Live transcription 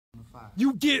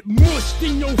You get mushed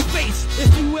in your face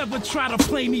if you ever try to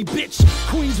play me, bitch.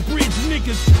 Queensbridge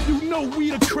niggas, you know we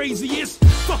the craziest.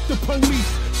 Fuck the police,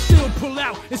 still pull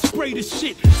out and spray the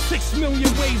shit. 6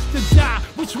 million ways to die,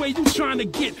 which way you trying to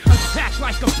get? Attack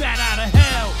like a bat out of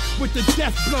hell with the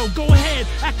death blow. Go ahead,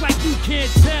 act like you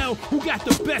can't tell who got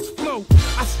the best flow.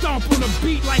 I stomp on a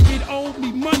beat like it owed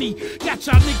me money. Got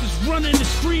y'all niggas running and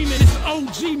screaming, it's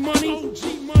OG money.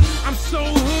 I'm so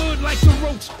hood like the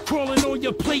roach crawling on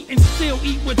your plate and still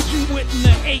eat what you wouldn't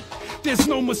have ate. There's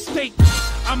no mistake.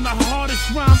 I'm the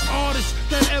hardest rhyme artist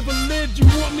that ever lived. You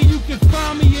want me, you can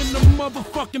find me in the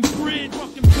motherfucking bridge.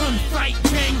 Gunfight,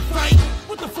 gang fight,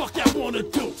 what the fuck y'all wanna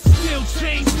do? Steel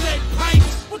chains, lead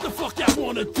pipes, what the fuck y'all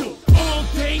wanna do? All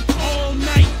day, all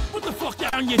night, what the fuck y'all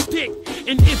on your dick?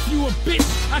 And if you a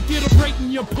bitch, I get a break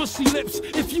in your pussy lips.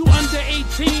 If you under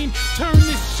 18, turn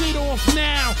this shit off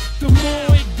now. The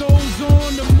more it goes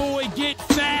on, the more it get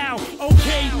foul.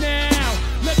 Okay now,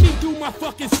 let me do my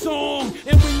fucking song.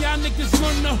 And when y'all niggas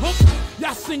run the hook,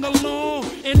 y'all sing along.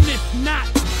 And if not,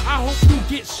 I hope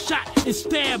you get shot and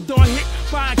stabbed or hit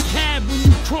by a cab when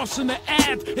you crossing the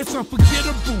Ave. It's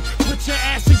unforgettable. Put your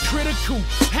ass in critical.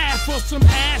 Half or some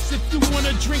ass if you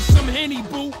wanna drink some Henny,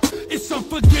 boo. It's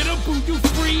unforgettable. You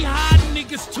free hot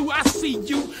niggas too. I see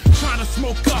you trying to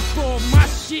smoke up all my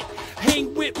shit.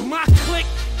 Hang with my clique.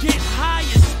 Get high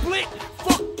and split.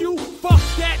 Fuck you, fuck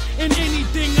that, and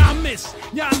anything I miss.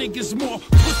 Y'all niggas more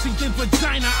pussy than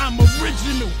vagina. I'm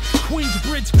original.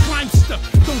 Queensbridge crimester.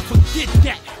 Don't forget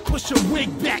that. Push your wig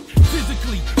back.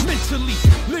 Physically, mentally,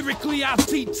 lyrically, I'll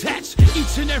detach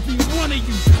each and every one of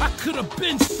you. I could have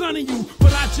been son of you,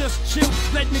 but I just chill.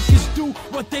 Let niggas do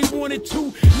what they wanted to.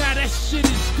 Now that shit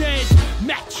is dead.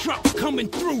 Mack truck coming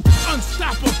through.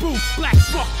 Unstoppable. Black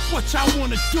fuck, what y'all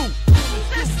wanna do?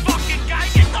 This fucking guy,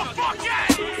 get the fuck out!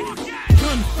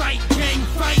 Gunfight, gang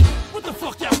fight, what the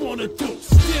fuck y'all wanna do?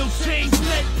 Steel chains,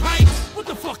 lead pipes, what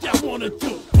the fuck y'all wanna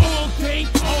do? All day,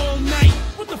 all night,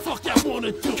 what the fuck y'all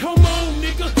wanna do? Come on,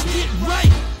 nigga, get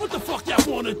right, what the fuck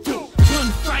y'all wanna do?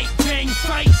 Gunfight, gang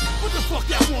fight, what the fuck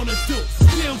y'all wanna do?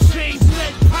 Steel chains,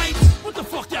 lead pipes, what the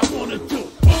fuck y'all wanna do?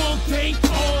 All day,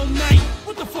 all night,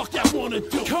 what the fuck y'all wanna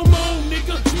do? Come on,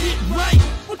 nigga, get right,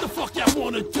 what the fuck y'all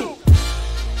wanna do?